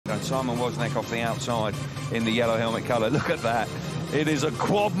And Simon Wozniak off the outside in the yellow helmet colour. Look at that. It is a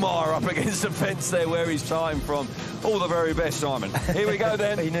quagmire up against the fence there where he's time from. All the very best, Simon. Here we go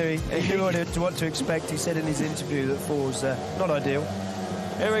then. he knew what to expect. He said in his interview that 4's not ideal.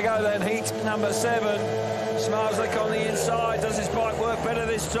 Here we go then, heat number 7. Zmarzlik on the inside. Does his bike work better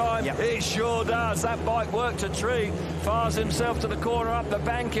this time? Yep. It sure does. That bike worked a treat. Fires himself to the corner, up the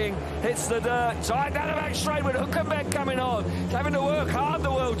banking, hits the dirt. Tight down the back straight with Huckenbeck coming on. Having to work hard, the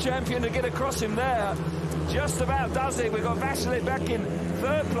world champion, to get across him there. Just about does it. We've got Zmarzlik back in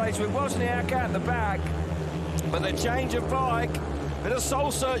 3rd place with Wozniak out the back. But the change of bike, bit of soul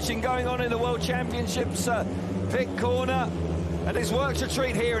searching going on in the World Championships pit corner. And it's worked a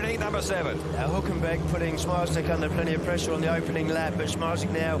treat here in heat number 7. Huckenbeck putting Zmarzlik under plenty of pressure on the opening lap, but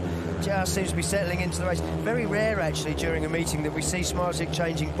Zmarzlik now just seems to be settling into the race. Very rare, actually, during a meeting that we see Zmarzlik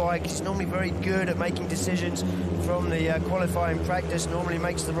changing bike. He's normally very good at making decisions from the qualifying practice, normally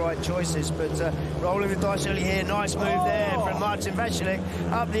makes the right choices, but rolling the dice early here. Nice move there from Martin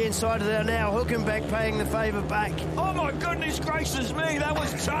Vašilik. Up the inside of there now, Huckenbeck paying the favour back. Oh, my goodness gracious me, that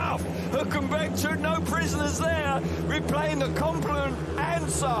was tough. Huckenbeck took no prisoners there, replaying the compliment and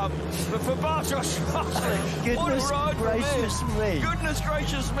some. But for Bartosz Zmarzlik, what a ride gracious me. Goodness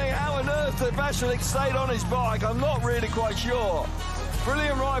gracious me, how on earth that Vašilik stayed on his bike, I'm not really quite sure.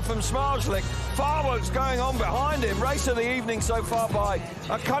 Brilliant ride from Zmarzlik. Fireworks going on behind him. Race of the evening so far by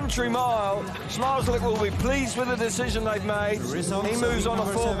a country mile. Zmarzlik will be pleased with the decision they've made. He moves on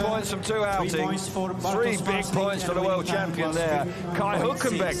to 4 points from 2 outings. 3 big points for the world champion there. Kai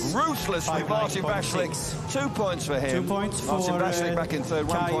Huckenbeck, ruthless with Martin Vašilik. 2 points for him. 2 points for Martin Vašilik back in 3rd,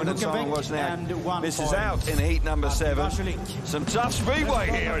 1 point, and Simon Wozniak misses out in heat number 7. Some tough speedway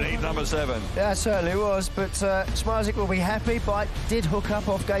here in heat number 7. Yeah, it certainly was, but Zmarzlik will be happy. Bike did hook up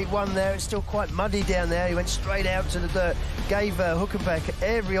off gate 1 there. It's still quite muddy down there. He went straight out to the dirt. Gave Huckenbeck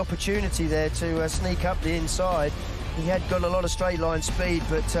every opportunity there to sneak up the inside. He had got a lot of straight line speed,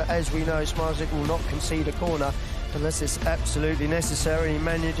 but as we know, Zmarzlik will not concede a corner unless it's absolutely necessary. He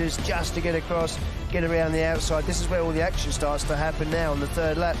manages just to get across, get around the outside. This is where all the action starts to happen now on the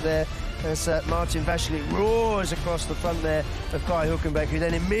 3rd lap there, as Martin Vašilik roars across the front there of Kai Huckenbeck, who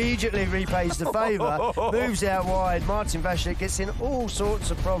then immediately repays the favour, moves out wide. Martin Vašilik gets in all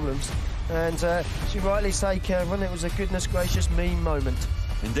sorts of problems, and as you rightly say, Kevin, it was a goodness gracious me moment.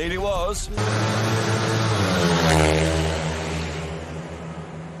 Indeed it was.